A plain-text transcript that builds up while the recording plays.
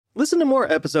Listen to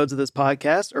more episodes of this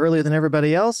podcast earlier than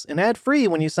everybody else and ad-free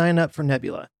when you sign up for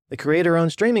Nebula, the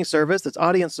creator-owned streaming service that's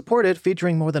audience-supported,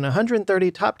 featuring more than 130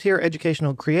 top-tier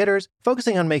educational creators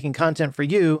focusing on making content for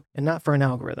you and not for an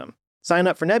algorithm. Sign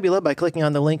up for Nebula by clicking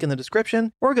on the link in the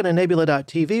description or go to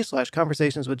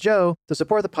nebula.tv/conversationswithjoe to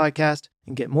support the podcast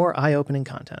and get more eye-opening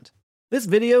content. This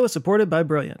video is supported by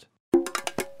Brilliant.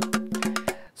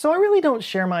 So I really don't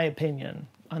share my opinion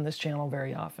on this channel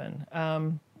very often.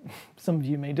 Some of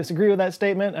you may disagree with that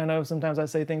statement. I know sometimes I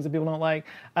say things that people don't like.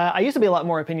 I used to be a lot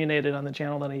more opinionated on the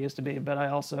channel than I used to be, but I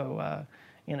also,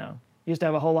 used to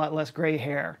have a whole lot less gray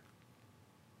hair.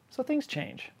 So things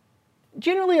change.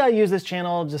 Generally, I use this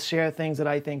channel to share things that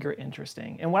I think are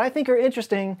interesting. And what I think are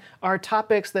interesting are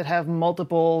topics that have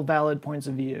multiple valid points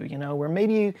of view, where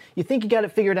maybe you think you got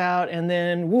it figured out and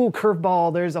then, woo,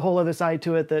 curveball, there's a whole other side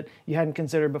to it that you hadn't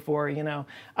considered before,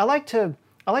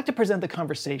 I like to present the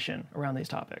conversation around these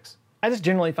topics. I just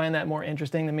generally find that more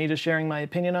interesting than me just sharing my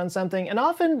opinion on something. And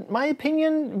often my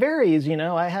opinion varies,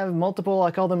 I have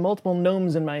I call them multiple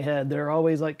gnomes in my head. They're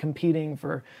always like competing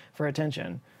for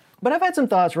attention. But I've had some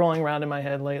thoughts rolling around in my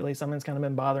head lately. Something's kind of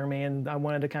been bothering me and I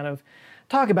wanted to kind of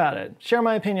talk about it, share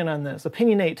my opinion on this,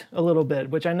 opinionate a little bit,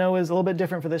 which I know is a little bit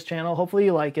different for this channel. Hopefully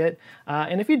you like it.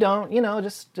 And if you don't,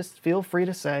 just feel free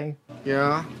to say.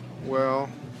 Yeah, well,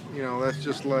 that's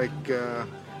just like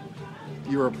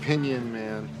your opinion,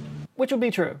 man. Which would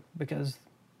be true, because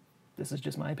this is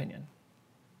just my opinion.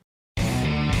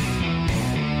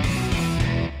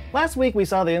 Last week we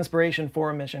saw the Inspiration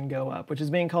 4 mission go up, which is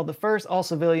being called the first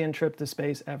all-civilian trip to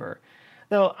space ever.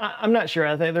 Though I'm not sure,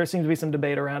 I think there seems to be some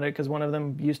debate around it, because one of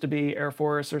them used to be Air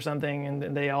Force or something,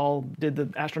 and they all did the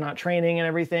astronaut training and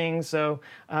everything, so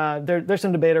there's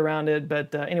some debate around it,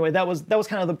 but anyway, that was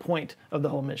kind of the point of the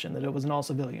whole mission, that it was an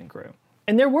all-civilian crew.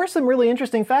 And there were some really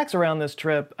interesting facts around this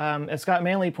trip. As Scott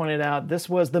Manley pointed out, this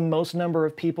was the most number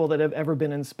of people that have ever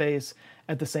been in space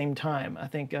at the same time. I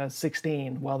think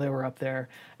 16 while they were up there.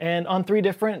 And on 3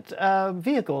 different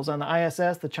vehicles, on the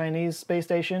ISS, the Chinese space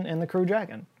station, and the Crew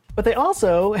Dragon. But they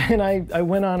also, and I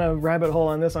went on a rabbit hole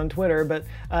on this on Twitter, but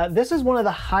this is one of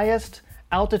the highest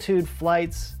altitude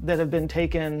flights that have been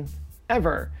taken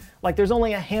ever. Like, there's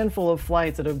only a handful of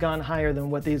flights that have gone higher than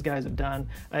what these guys have done.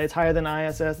 It's higher than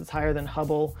ISS, it's higher than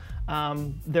Hubble.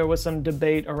 There was some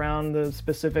debate around the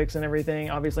specifics and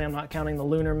everything. Obviously, I'm not counting the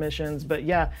lunar missions, but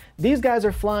yeah, these guys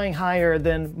are flying higher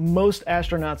than most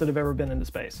astronauts that have ever been into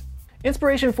space.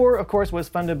 Inspiration 4, of course, was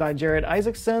funded by Jared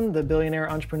Isaacson, the billionaire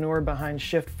entrepreneur behind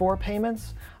Shift4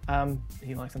 Payments.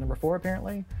 He likes the number 4,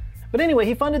 apparently. But anyway,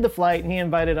 he funded the flight and he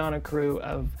invited on a crew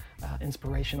of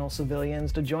inspirational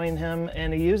civilians to join him,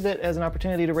 and he used it as an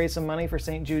opportunity to raise some money for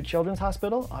St. Jude Children's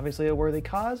Hospital, obviously a worthy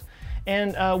cause.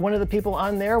 And one of the people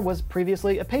on there was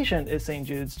previously a patient at St.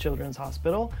 Jude's Children's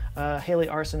Hospital, Haley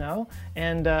Arsenault,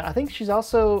 and I think she's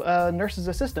also a nurse's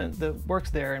assistant that works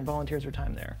there and volunteers her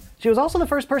time there. She was also the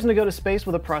first person to go to space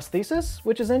with a prosthesis,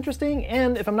 which is interesting,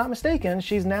 and if I'm not mistaken,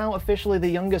 she's now officially the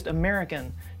youngest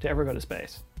American to ever go to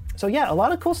space. So yeah, a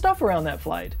lot of cool stuff around that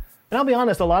flight. And I'll be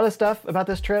honest, a lot of stuff about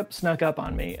this trip snuck up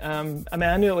on me.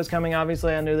 I knew it was coming,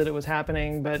 obviously, I knew that it was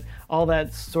happening, but all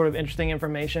that sort of interesting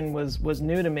information was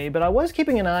new to me. But I was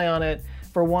keeping an eye on it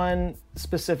for one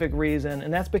specific reason,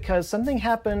 and that's because something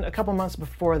happened a couple months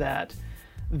before that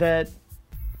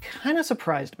kind of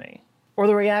surprised me. Or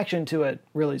the reaction to it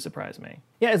really surprised me.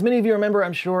 Yeah, as many of you remember,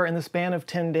 I'm sure, in the span of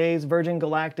 10 days, Virgin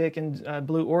Galactic and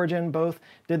Blue Origin both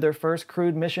did their first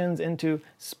crewed missions into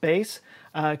space,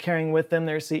 carrying with them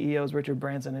their CEOs Richard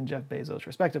Branson and Jeff Bezos,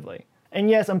 respectively. And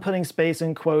yes, I'm putting space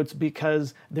in quotes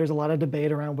because there's a lot of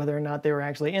debate around whether or not they were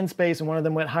actually in space and one of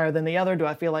them went higher than the other. Do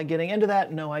I feel like getting into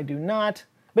that? No, I do not.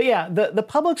 But yeah, the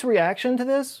public's reaction to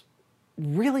this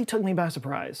really took me by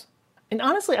surprise. And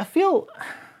honestly, I feel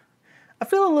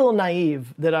a little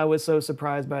naive that I was so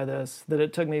surprised by this, that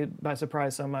it took me by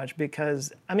surprise so much,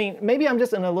 because, maybe I'm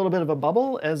just in a little bit of a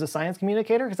bubble as a science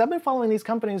communicator, because I've been following these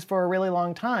companies for a really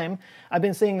long time. I've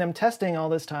been seeing them testing all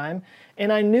this time,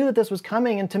 and I knew that this was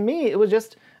coming, and to me, it was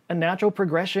just a natural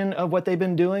progression of what they've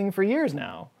been doing for years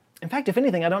now. In fact, if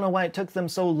anything, I don't know why it took them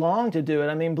so long to do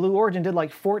it. Blue Origin did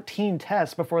like 14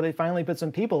 tests before they finally put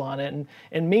some people on it, and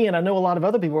I know a lot of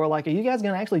other people were like, are you guys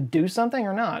gonna actually do something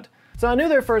or not? So I knew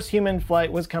their first human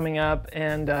flight was coming up,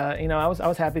 and I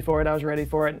was happy for it, I was ready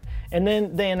for it. And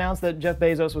then they announced that Jeff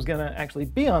Bezos was gonna actually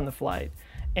be on the flight.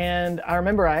 And I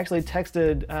remember I actually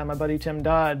texted my buddy Tim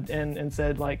Dodd and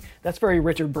said, like, that's very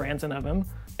Richard Branson of him.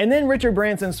 And then Richard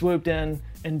Branson swooped in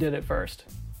and did it first.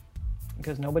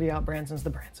 Because nobody out-Bransons the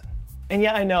Branson. And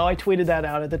yeah, I know, I tweeted that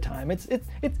out at the time. It's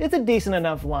a decent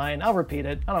enough line. I'll repeat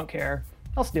it, I don't care.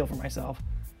 I'll steal for myself.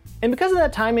 And because of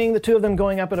that timing, the two of them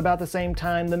going up at about the same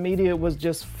time, the media was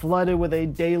just flooded with a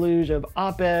deluge of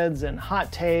op-eds and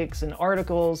hot takes and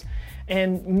articles,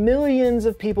 and millions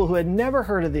of people who had never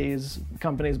heard of these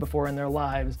companies before in their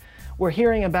lives were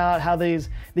hearing about how these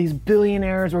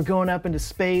billionaires were going up into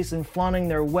space and flaunting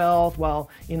their wealth while,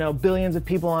 billions of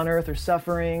people on Earth are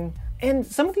suffering. And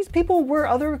some of these people were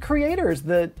other creators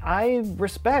that I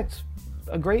respect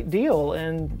a great deal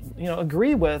and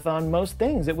agree with on most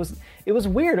things. It was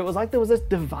weird. It was like there was this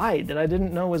divide that I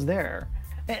didn't know was there.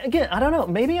 And again, I don't know,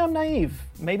 maybe I'm naive.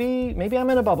 Maybe I'm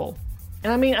in a bubble.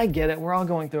 And I mean, I get it. We're all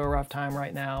going through a rough time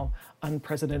right now,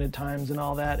 unprecedented times and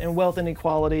all that. And wealth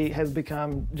inequality has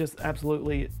become just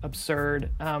absolutely absurd.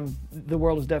 The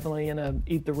world is definitely in a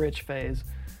eat the rich phase.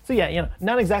 So yeah,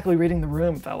 not exactly reading the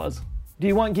room, fellas. Do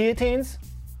you want guillotines?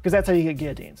 Because that's how you get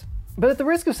guillotines. But at the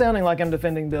risk of sounding like I'm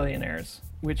defending billionaires,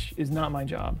 which is not my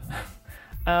job,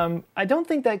 I don't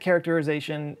think that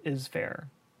characterization is fair.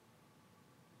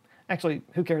 Actually,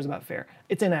 who cares about fair?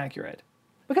 It's inaccurate.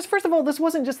 Because first of all, this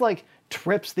wasn't just like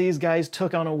trips these guys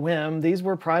took on a whim. These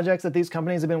were projects that these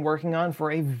companies have been working on for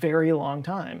a very long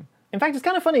time. In fact, it's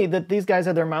kind of funny that these guys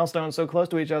had their milestones so close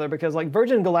to each other because like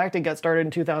Virgin Galactic got started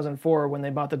in 2004 when they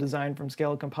bought the design from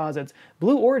Scaled Composites.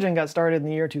 Blue Origin got started in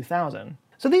the year 2000.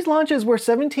 So these launches were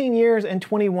 17 years and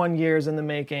 21 years in the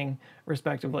making,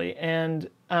 respectively. And,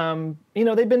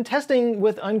 they've been testing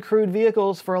with uncrewed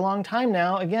vehicles for a long time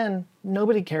now. Again,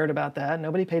 nobody cared about that.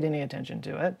 Nobody paid any attention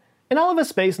to it. And all of us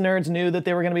space nerds knew that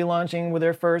they were going to be launching with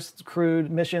their first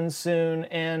crewed missions soon.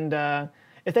 And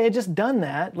if they had just done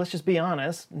that, let's just be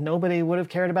honest, nobody would have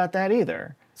cared about that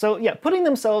either. So yeah, putting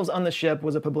themselves on the ship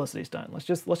was a publicity stunt. Let's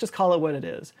just call it what it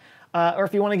is. Or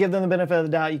if you want to give them the benefit of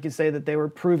the doubt, you could say that they were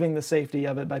proving the safety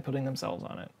of it by putting themselves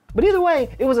on it. But either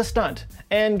way, it was a stunt.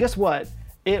 And guess what?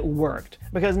 It worked.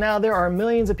 Because now there are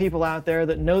millions of people out there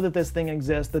that know that this thing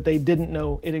exists that they didn't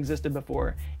know it existed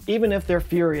before, even if they're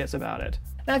furious about it.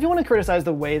 Now, if you want to criticize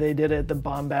the way they did it, the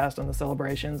bombast and the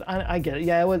celebrations, I get it.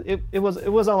 Yeah, it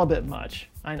was all a bit much.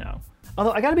 I know.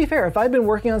 Although, I gotta be fair, if I'd been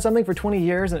working on something for 20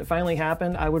 years and it finally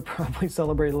happened, I would probably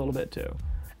celebrate a little bit too.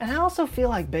 And I also feel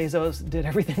like Bezos did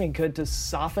everything he could to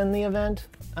soften the event,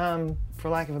 for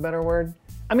lack of a better word.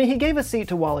 I mean, he gave a seat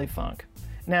to Wally Funk.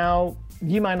 Now,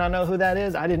 you might not know who that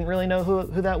is. I didn't really know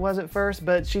who that was at first,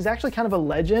 but she's actually kind of a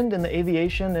legend in the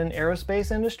aviation and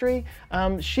aerospace industry.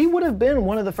 She would have been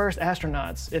one of the first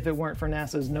astronauts if it weren't for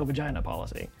NASA's no vagina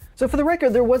policy. So for the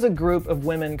record, there was a group of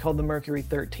women called the Mercury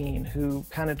 13 who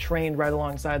kind of trained right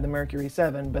alongside the Mercury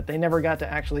 7, but they never got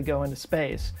to actually go into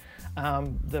space.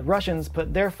 The Russians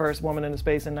put their first woman into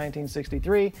space in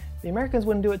 1963. The Americans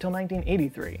wouldn't do it till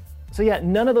 1983. So yeah,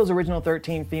 none of those original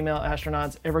 13 female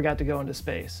astronauts ever got to go into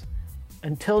space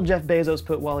until Jeff Bezos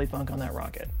put Wally Funk on that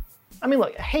rocket. I mean,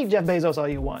 look, hate Jeff Bezos all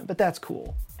you want, but that's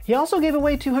cool. He also gave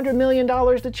away $200 million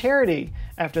to charity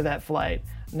after that flight.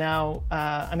 Now,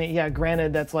 I mean, yeah,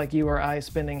 granted, that's like you or I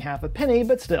spending half a penny,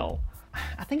 but still,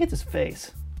 I think it's his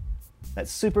face. That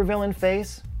supervillain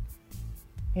face,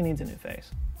 he needs a new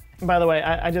face. And by the way,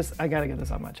 I gotta get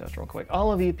this off my chest real quick.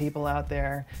 All of you people out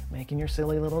there making your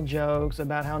silly little jokes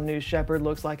about how New Shepard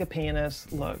looks like a penis,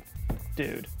 look,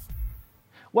 dude.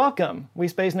 Welcome. We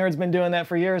Space Nerds been doing that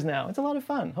for years now. It's a lot of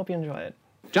fun. Hope you enjoy it.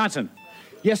 Johnson.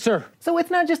 Yes, sir. So it's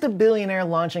not just a billionaire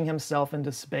launching himself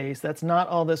into space. That's not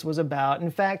all this was about. In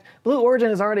fact, Blue Origin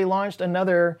has already launched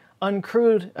another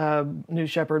uncrewed New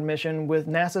Shepard mission with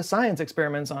NASA science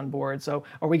experiments on board. So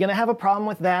are we going to have a problem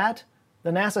with that?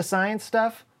 The NASA science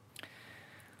stuff?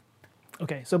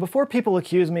 Okay, so before people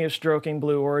accuse me of stroking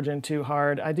Blue Origin too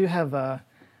hard, I do have a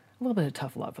little bit of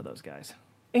tough love for those guys.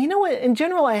 And you know what? In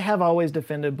general, I have always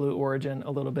defended Blue Origin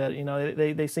a little bit. You know,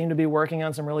 they seem to be working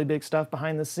on some really big stuff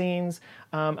behind the scenes.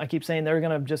 I keep saying they're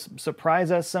going to just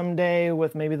surprise us someday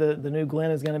with maybe the new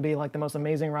Glenn is going to be like the most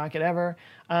amazing rocket ever.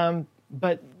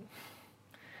 But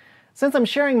since I'm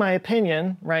sharing my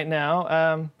opinion right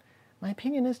now, my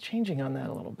opinion is changing on that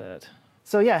a little bit.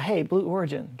 So yeah, hey, Blue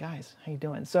Origin, guys, how you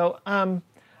doing? So I'm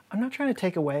not trying to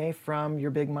take away from your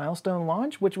big milestone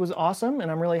launch, which was awesome, and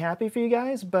I'm really happy for you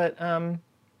guys, but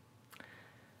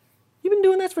you've been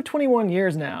doing this for 21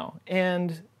 years now,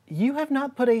 and you have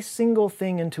not put a single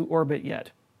thing into orbit yet.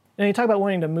 You know, you talk about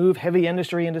wanting to move heavy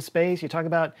industry into space, you talk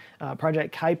about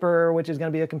Project Kuiper, which is going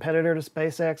to be a competitor to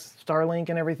SpaceX, Starlink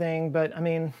and everything, but I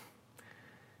mean,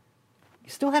 you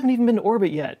still haven't even been to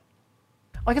orbit yet.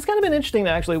 Like, it's kind of been interesting to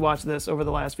actually watch this over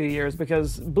the last few years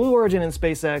because Blue Origin and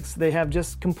SpaceX, they have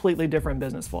just completely different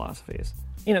business philosophies.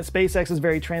 You know, SpaceX is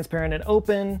very transparent and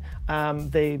open.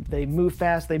 They move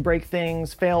fast, they break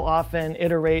things, fail often,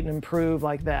 iterate and improve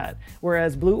like that.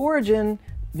 Whereas Blue Origin,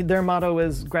 Their motto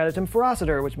is gradatim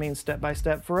ferociter, which means step by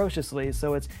step ferociously.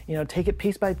 So it's, take it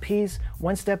piece by piece,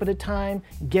 one step at a time,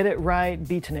 get it right,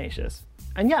 be tenacious.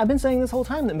 And yeah, I've been saying this whole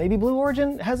time that maybe Blue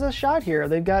Origin has a shot here.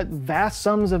 They've got vast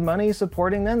sums of money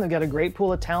supporting them. They've got a great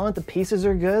pool of talent. The pieces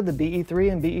are good, the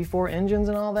BE3 and BE4 engines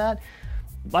and all that.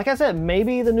 Like I said,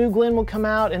 maybe the new Glenn will come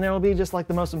out and it'll be just like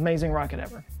the most amazing rocket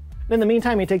ever. In the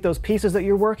meantime, you take those pieces that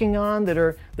you're working on that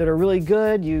are really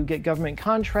good, you get government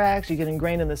contracts, you get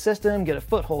ingrained in the system, get a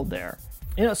foothold there.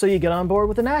 So you get on board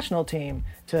with the national team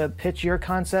to pitch your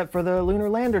concept for the lunar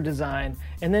lander design,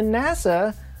 and then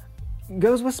NASA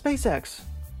goes with SpaceX.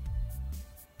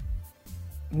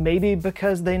 Maybe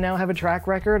because they now have a track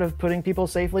record of putting people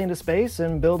safely into space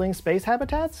and building space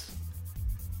habitats?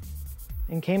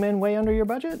 And came in way under your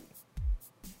budget?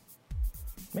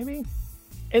 Maybe.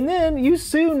 And then you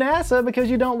sue NASA because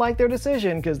you don't like their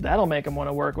decision, because that'll make them want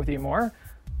to work with you more.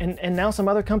 And now some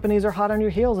other companies are hot on your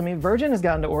heels. I mean, Virgin has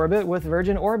gotten to orbit with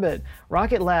Virgin Orbit.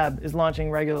 Rocket Lab is launching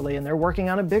regularly, and they're working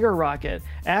on a bigger rocket.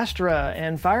 Astra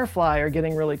and Firefly are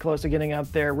getting really close to getting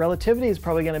up there. Relativity is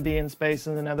probably going to be in space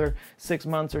in another 6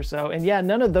 months or so. And yeah,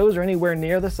 none of those are anywhere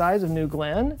near the size of New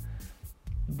Glenn,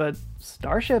 but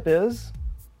Starship is.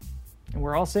 And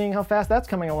we're all seeing how fast that's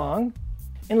coming along.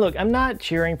 And look, I'm not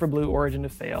cheering for Blue Origin to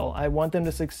fail. I want them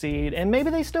to succeed, and maybe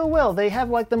they still will. They have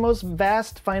like the most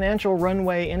vast financial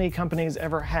runway any company's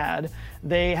ever had.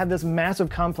 They have this massive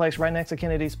complex right next to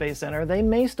Kennedy Space Center. They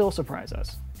may still surprise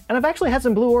us. And I've actually had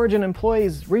some Blue Origin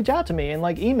employees reach out to me and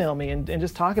like email me and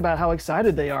just talk about how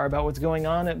excited they are about what's going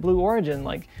on at Blue Origin.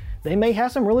 Like, they may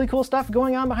have some really cool stuff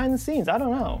going on behind the scenes. I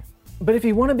don't know. But if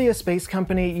you want to be a space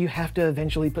company, you have to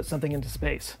eventually put something into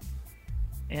space.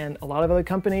 And a lot of other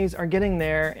companies are getting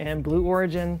there, and Blue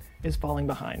Origin is falling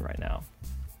behind right now.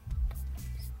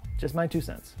 Just my 2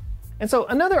 cents. And so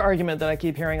another argument that I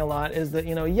keep hearing a lot is that,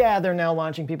 yeah, they're now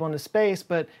launching people into space,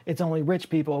 but it's only rich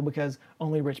people because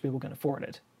only rich people can afford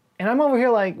it. And I'm over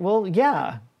here like, well,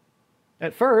 yeah.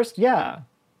 At first, yeah.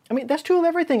 I mean, that's true of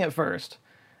everything at first.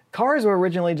 Cars were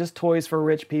originally just toys for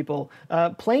rich people.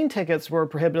 Plane tickets were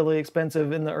prohibitively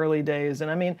expensive in the early days.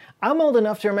 And I mean, I'm old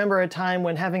enough to remember a time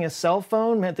when having a cell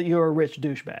phone meant that you were a rich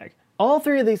douchebag. All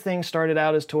three of these things started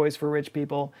out as toys for rich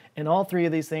people, and all three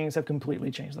of these things have completely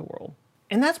changed the world.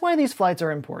 And that's why these flights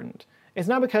are important. It's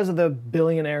not because of the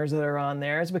billionaires that are on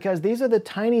there. It's because these are the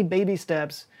tiny baby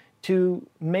steps to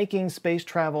making space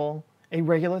travel a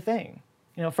regular thing.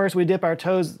 First we dip our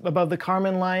toes above the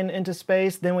Kármán line into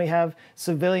space, then we have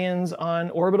civilians on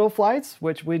orbital flights,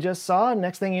 which we just saw.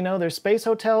 Next thing you know, there's space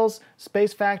hotels,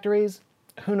 space factories.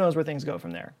 Who knows where things go from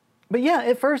there. But yeah,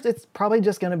 at first it's probably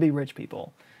just going to be rich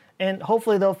people. And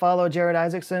hopefully they'll follow Jared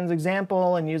Isaacson's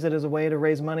example and use it as a way to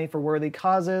raise money for worthy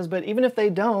causes. But even if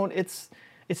they don't, it's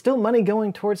still money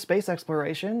going towards space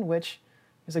exploration, which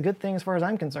is a good thing as far as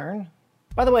I'm concerned.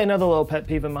 By the way, another little pet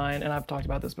peeve of mine, and I've talked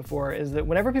about this before, is that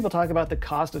whenever people talk about the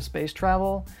cost of space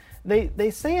travel,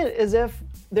 they say it as if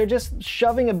they're just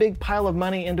shoving a big pile of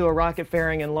money into a rocket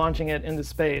fairing and launching it into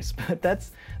space. But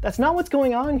that's not what's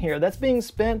going on here. That's being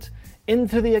spent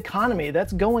into the economy.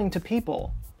 That's going to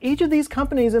people. Each of these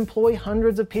companies employ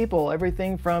hundreds of people,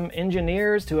 everything from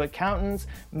engineers to accountants,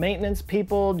 maintenance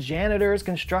people, janitors,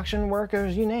 construction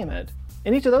workers, you name it.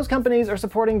 And each of those companies are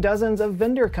supporting dozens of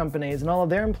vendor companies and all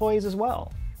of their employees as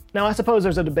well. Now, I suppose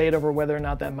there's a debate over whether or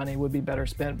not that money would be better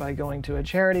spent by going to a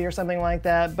charity or something like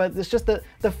that, but it's just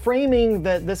the framing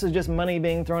that this is just money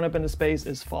being thrown up into space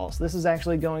is false. This is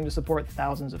actually going to support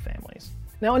thousands of families.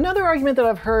 Now, another argument that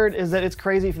I've heard is that it's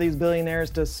crazy for these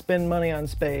billionaires to spend money on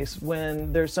space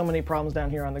when there's so many problems down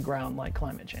here on the ground, like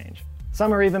climate change.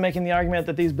 Some are even making the argument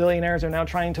that these billionaires are now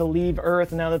trying to leave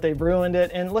Earth now that they've ruined it,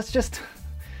 and let's just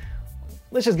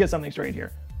get something straight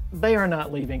here. They are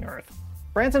not leaving Earth.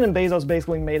 Branson and Bezos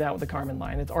basically made out with the Kármán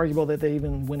line. It's arguable that they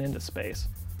even went into space.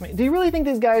 I mean, do you really think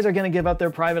these guys are going to give up their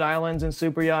private islands and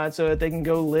super yachts so that they can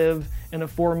go live in a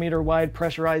 4-meter wide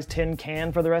pressurized tin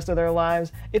can for the rest of their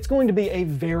lives? It's going to be a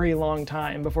very long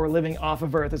time before living off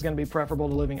of Earth is going to be preferable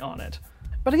to living on it.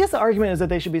 But I guess the argument is that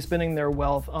they should be spending their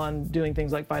wealth on doing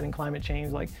things like fighting climate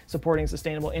change, like supporting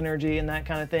sustainable energy and that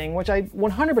kind of thing, which I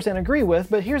 100% agree with,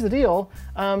 but here's the deal.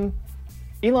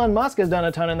 Elon Musk has done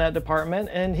a ton in that department,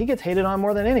 and he gets hated on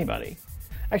more than anybody.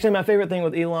 Actually, my favorite thing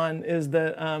with Elon is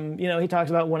that, he talks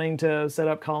about wanting to set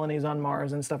up colonies on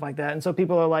Mars and stuff like that. And so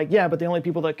people are like, yeah, but the only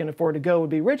people that can afford to go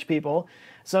would be rich people.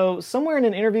 So somewhere in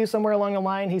an interview, somewhere along the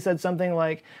line, he said something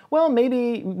like, well,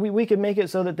 maybe we could make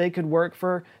it so that they could work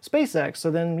for SpaceX.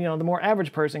 So then, the more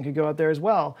average person could go out there as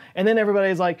well. And then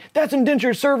everybody's like, that's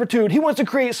indentured servitude. He wants to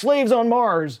create slaves on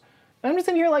Mars. And I'm just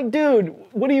in here like, dude,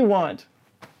 what do you want?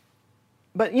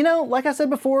 But you know, like I said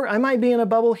before, I might be in a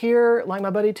bubble here. Like my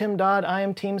buddy Tim Dodd, I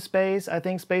am Team Space. I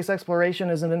think space exploration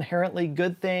is an inherently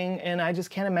good thing, and I just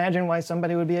can't imagine why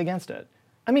somebody would be against it.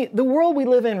 I mean, the world we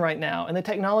live in right now and the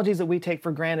technologies that we take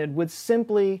for granted would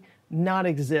simply not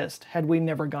exist had we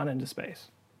never gone into space.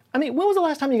 I mean, when was the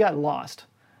last time you got lost?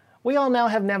 We all now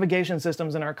have navigation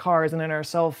systems in our cars and in our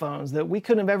cell phones that we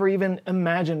couldn't have ever even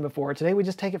imagined before. Today we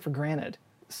just take it for granted.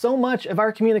 So much of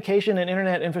our communication and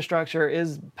internet infrastructure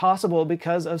is possible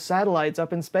because of satellites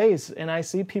up in space, and I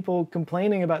see people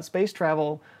complaining about space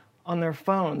travel on their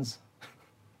phones.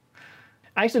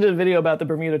 I actually did a video about the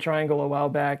Bermuda Triangle a while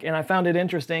back, and I found it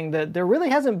interesting that there really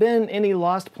hasn't been any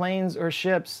lost planes or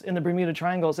ships in the Bermuda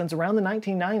Triangle since around the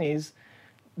 1990s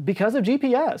because of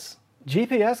GPS.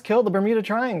 GPS killed the Bermuda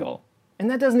Triangle. And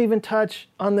that doesn't even touch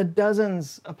on the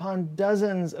dozens upon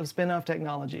dozens of spin-off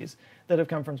technologies that have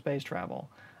come from space travel.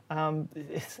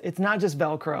 It's not just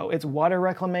Velcro, it's water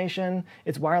reclamation,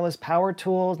 it's wireless power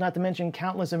tools, not to mention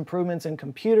countless improvements in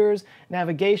computers,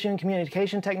 navigation,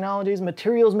 communication technologies,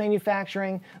 materials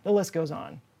manufacturing, the list goes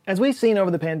on. As we've seen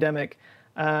over the pandemic,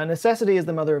 necessity is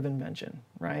the mother of invention,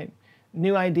 right?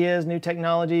 New ideas, new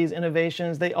technologies,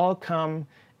 innovations, they all come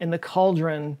in the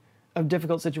cauldron of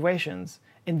difficult situations.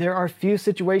 And there are few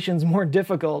situations more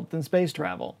difficult than space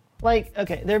travel. Like,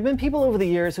 okay, there have been people over the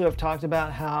years who have talked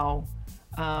about how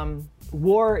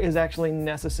war is actually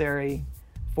necessary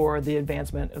for the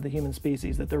advancement of the human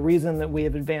species, that the reason that we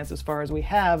have advanced as far as we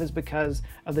have is because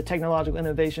of the technological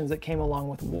innovations that came along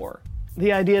with war.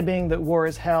 The idea being that war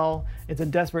is hell, it's a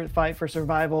desperate fight for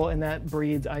survival, and that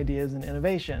breeds ideas and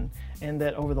innovation, and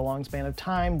that over the long span of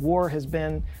time, war has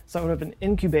been sort of an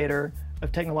incubator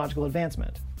of technological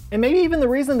advancement. And maybe even the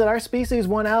reason that our species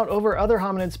won out over other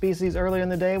hominid species earlier in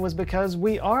the day was because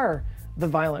we are the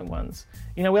violent ones.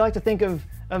 You know, we like to think of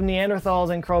Neanderthals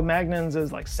and Cro-Magnons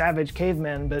as like savage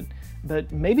cavemen,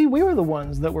 but maybe we were the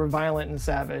ones that were violent and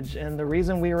savage, and the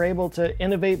reason we were able to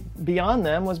innovate beyond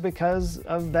them was because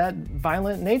of that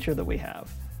violent nature that we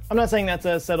have. I'm not saying that's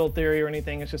a settled theory or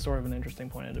anything, it's just sort of an interesting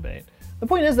point of debate. The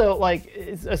point is though, like,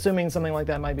 assuming something like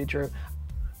that might be true,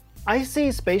 I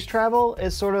see space travel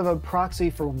as sort of a proxy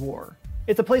for war.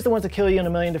 It's a place that wants to kill you in a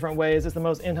million different ways. It's the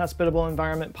most inhospitable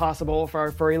environment possible for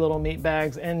our furry little meat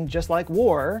bags, and just like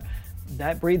war,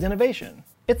 that breeds innovation.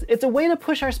 It's a way to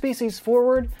push our species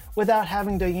forward without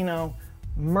having to, you know,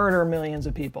 murder millions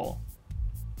of people.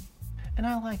 And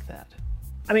I like that.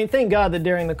 I mean, thank God that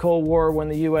during the Cold War, when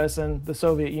the US and the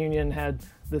Soviet Union had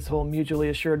this whole mutually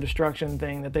assured destruction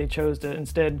thing, that they chose to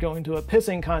instead go into a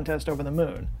pissing contest over the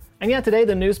moon. And yet today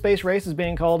the new space race is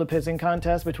being called a pissing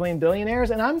contest between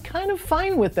billionaires, and I'm kind of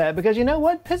fine with that because you know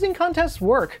what? Pissing contests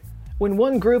work. When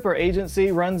one group or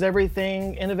agency runs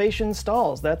everything, innovation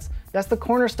stalls. That's the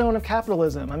cornerstone of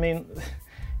capitalism. I mean,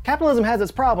 capitalism has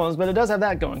its problems, but it does have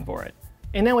that going for it.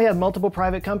 And now we have multiple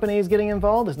private companies getting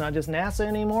involved. It's not just NASA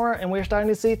anymore, and we're starting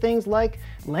to see things like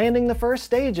landing the first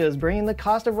stages, bringing the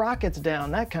cost of rockets down,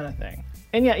 that kind of thing.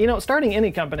 And yeah, you know, starting any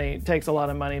company takes a lot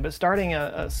of money, but starting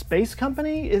a space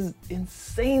company is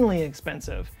insanely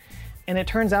expensive. And it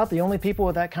turns out the only people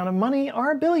with that kind of money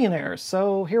are billionaires,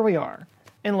 so here we are.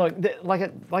 And look, like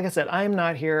I said, I am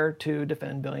not here to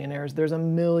defend billionaires. There's a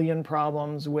million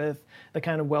problems with the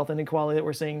kind of wealth inequality that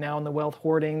we're seeing now and the wealth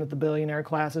hoarding that the billionaire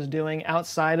class is doing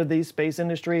outside of these space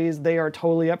industries. They are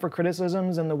totally up for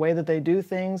criticisms in the way that they do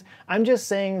things. I'm just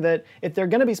saying that if they're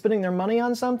going to be spending their money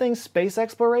on something, space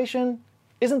exploration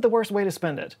isn't the worst way to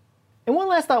spend it. And one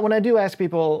last thought, when I do ask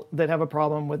people that have a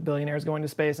problem with billionaires going to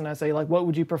space and I say, like, what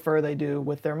would you prefer they do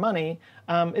with their money?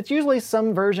 It's usually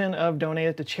some version of donate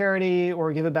it to charity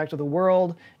or give it back to the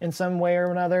world in some way or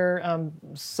another,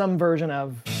 some version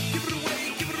of.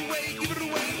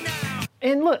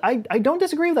 And look, I don't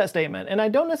disagree with that statement, and I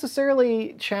don't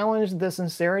necessarily challenge the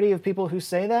sincerity of people who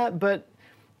say that, but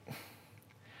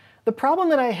the problem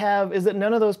that I have is that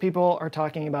none of those people are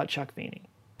talking about Chuck Feeney.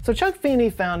 So Chuck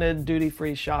Feeney founded Duty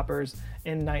Free Shoppers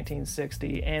in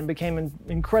 1960 and became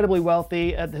incredibly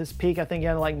wealthy. At his peak, I think he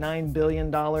had like $9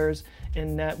 billion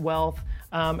in net wealth.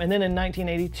 And then in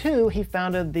 1982, he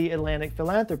founded the Atlantic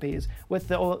Philanthropies with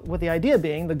the idea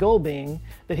being, the goal being,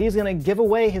 that he's going to give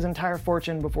away his entire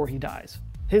fortune before he dies.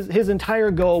 His entire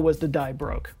goal was to die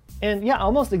broke. And yeah,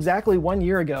 almost exactly 1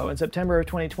 year ago, in September of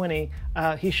 2020,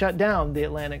 he shut down the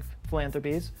Atlantic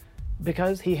Philanthropies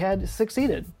because he had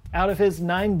succeeded. Out of his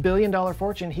 $9 billion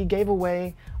fortune, he gave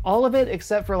away all of it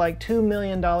except for like $2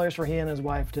 million for he and his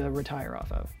wife to retire off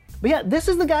of. But yeah, this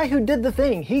is the guy who did the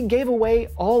thing. He gave away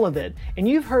all of it. And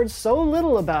you've heard so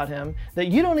little about him that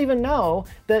you don't even know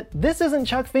that this isn't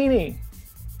Chuck Feeney.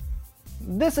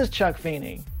 This is Chuck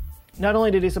Feeney. Not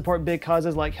only did he support big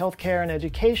causes like healthcare and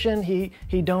education,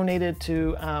 he donated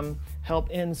to help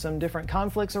end some different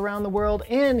conflicts around the world,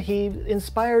 and he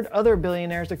inspired other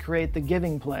billionaires to create the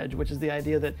Giving Pledge, which is the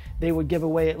idea that they would give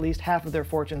away at least half of their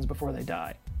fortunes before they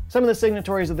die. Some of the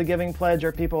signatories of the Giving Pledge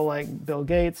are people like Bill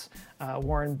Gates,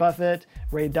 Warren Buffett,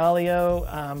 Ray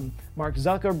Dalio, Mark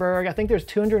Zuckerberg. I think there's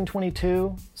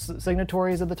 222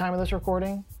 signatories at the time of this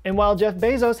recording. And while Jeff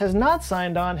Bezos has not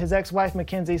signed on, his ex-wife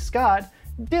Mackenzie Scott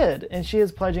did, and she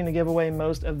is pledging to give away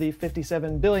most of the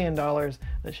 $57 billion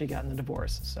that she got in the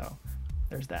divorce. So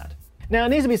there's that. Now, it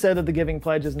needs to be said that the Giving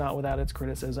Pledge is not without its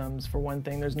criticisms. For one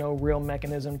thing, there's no real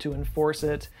mechanism to enforce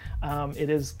it. It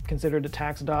is considered a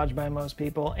tax dodge by most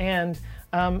people, and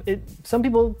some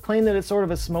people claim that it's sort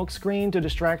of a smokescreen to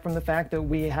distract from the fact that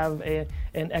we have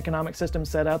an economic system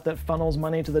set up that funnels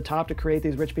money to the top to create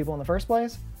these rich people in the first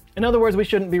place. In other words, we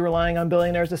shouldn't be relying on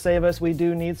billionaires to save us. We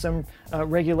do need some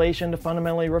regulation to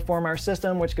fundamentally reform our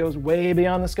system, which goes way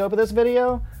beyond the scope of this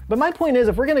video. But my point is,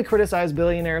 if we're going to criticize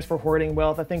billionaires for hoarding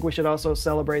wealth, I think we should also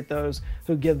celebrate those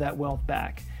who give that wealth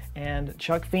back. And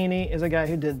Chuck Feeney is a guy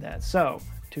who did that. So,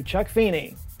 to Chuck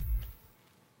Feeney,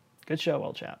 good show,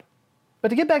 old chap. But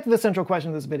to get back to the central question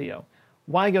of this video,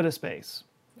 why go to space?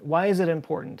 Why is it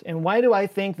important? And why do I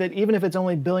think that even if it's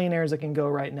only billionaires that can go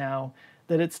right now,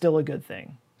 that it's still a good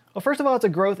thing? Well, first of all, it's a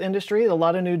growth industry. A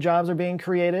lot of new jobs are being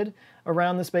created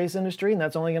around the space industry, and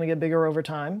that's only going to get bigger over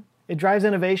time. It drives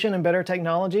innovation and better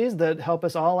technologies that help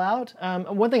us all out.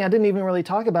 One thing I didn't even really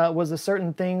talk about was the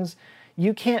certain things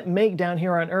you can't make down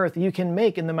here on Earth you can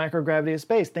make in the microgravity of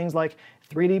space. Things like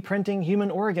 3D printing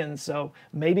human organs. So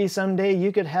maybe someday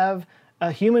you could have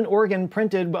a human organ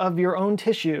printed of your own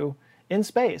tissue in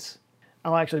space.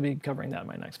 I'll actually be covering that in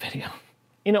my next video.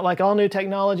 You know, like all new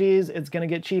technologies, it's going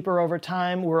to get cheaper over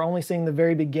time. We're only seeing the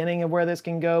very beginning of where this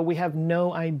can go. We have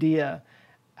no idea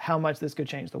how much this could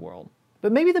change the world.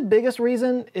 But maybe the biggest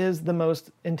reason is the most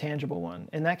intangible one,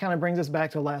 and that kind of brings us back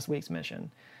to last week's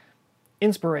mission.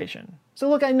 Inspiration. So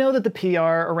look, I know that the PR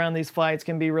around these flights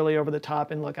can be really over the top,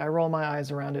 and look, I roll my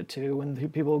eyes around it too when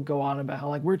people go on about how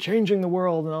like we're changing the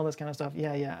world and all this kind of stuff.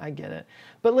 Yeah, I get it.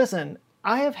 But listen,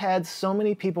 I have had so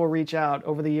many people reach out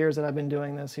over the years that I've been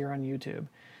doing this here on YouTube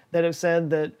that have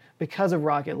said that because of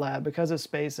Rocket Lab, because of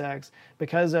SpaceX,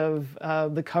 because of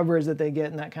the coverage that they get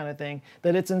and that kind of thing,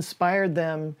 that it's inspired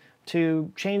them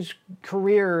to change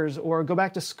careers or go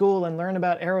back to school and learn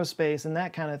about aerospace and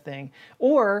that kind of thing.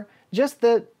 Or just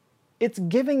that it's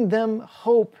giving them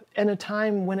hope in a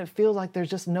time when it feels like there's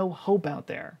just no hope out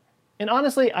there. And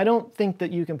honestly, I don't think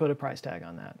that you can put a price tag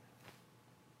on that.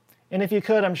 And if you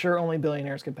could, I'm sure only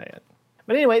billionaires could pay it.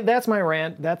 But anyway, that's my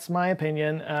rant. That's my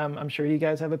opinion. I'm sure you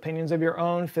guys have opinions of your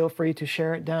own. Feel free to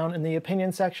share it down in the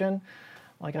opinion section,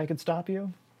 like I could stop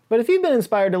you. But if you've been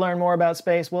inspired to learn more about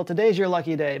space, well, today's your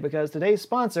lucky day because today's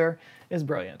sponsor is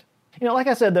Brilliant. You know, like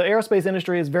I said, the aerospace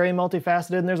industry is very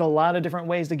multifaceted and there's a lot of different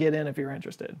ways to get in if you're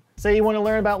interested. Say you want to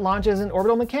learn about launches and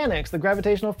orbital mechanics, the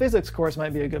gravitational physics course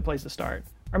might be a good place to start.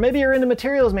 Or maybe you're into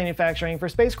materials manufacturing for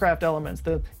spacecraft elements.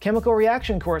 The chemical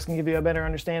reaction course can give you a better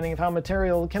understanding of how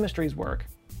material chemistries work.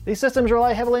 These systems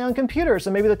rely heavily on computers,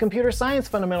 so maybe the computer science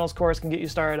fundamentals course can get you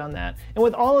started on that. And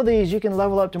with all of these, you can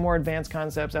level up to more advanced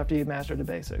concepts after you've mastered the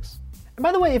basics. And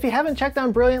by the way, if you haven't checked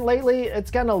out Brilliant lately,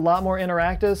 it's gotten a lot more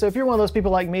interactive, so if you're one of those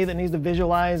people like me that needs to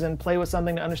visualize and play with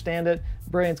something to understand it,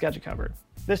 Brilliant's got you covered.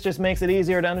 This just makes it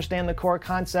easier to understand the core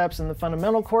concepts in the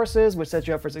fundamental courses, which sets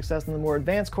you up for success in the more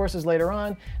advanced courses later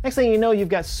on. Next thing you know, you've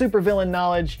got supervillain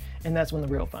knowledge, and that's when the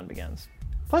real fun begins.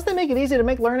 Plus, they make it easy to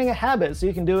make learning a habit, so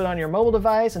you can do it on your mobile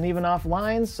device and even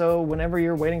offline, so whenever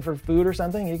you're waiting for food or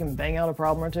something, you can bang out a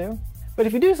problem or two. But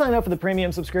if you do sign up for the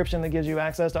premium subscription that gives you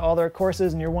access to all their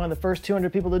courses and you're one of the first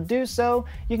 200 people to do so,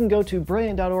 you can go to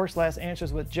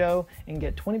brilliant.org/answerswithjoe and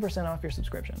get 20% off your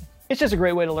subscription. It's just a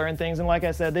great way to learn things, and like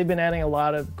I said, they've been adding a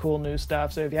lot of cool new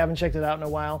stuff, so if you haven't checked it out in a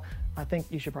while, I think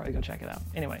you should probably go check it out.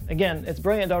 Anyway, again, it's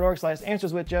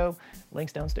brilliant.org/answerswithjoe,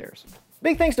 links downstairs.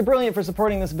 Big thanks to Brilliant for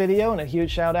supporting this video, and a huge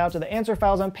shout out to the Answer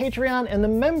Files on Patreon and the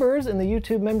members in the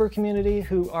YouTube member community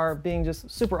who are being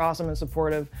just super awesome and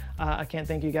supportive. I can't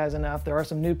thank you guys enough. There are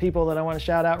some new people that I want to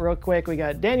shout out real quick. We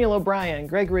got Daniel O'Brien,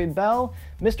 Gregory Bell,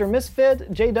 Mr.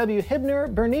 Misfit, J.W.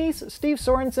 Hibner, Bernice, Steve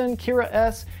Sorensen, Kira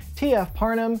S., T.F.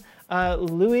 Parnham,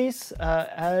 Luis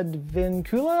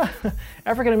Advincula,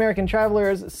 African American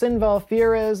Travelers, Sinval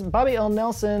Fierez, Bobby L.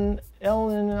 Nelson,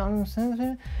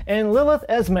 and Lilith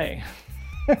Esme.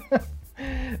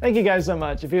 Thank you guys so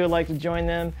much. If you would like to join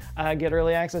them, get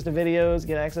early access to videos,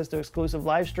 get access to exclusive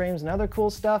live streams and other cool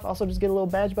stuff, also just get a little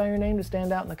badge by your name to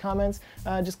stand out in the comments,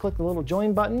 just click the little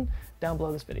join button down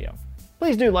below this video.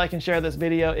 Please do like and share this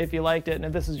video if you liked it, and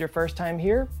if this is your first time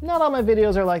here, not all my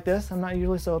videos are like this. I'm not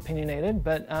usually so opinionated,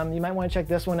 but you might want to check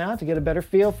this one out to get a better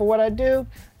feel for what I do.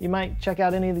 You might check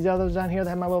out any of these others down here that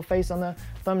have my little face on the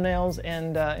thumbnails,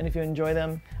 and if you enjoy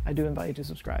them, I do invite you to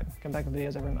subscribe. Come back with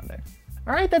videos every Monday.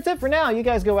 All right, that's it for now. You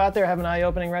guys go out there, have an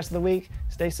eye-opening rest of the week.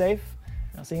 Stay safe,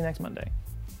 and I'll see you next Monday.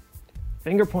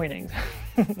 Finger pointing.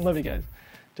 Love you guys.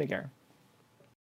 Take care.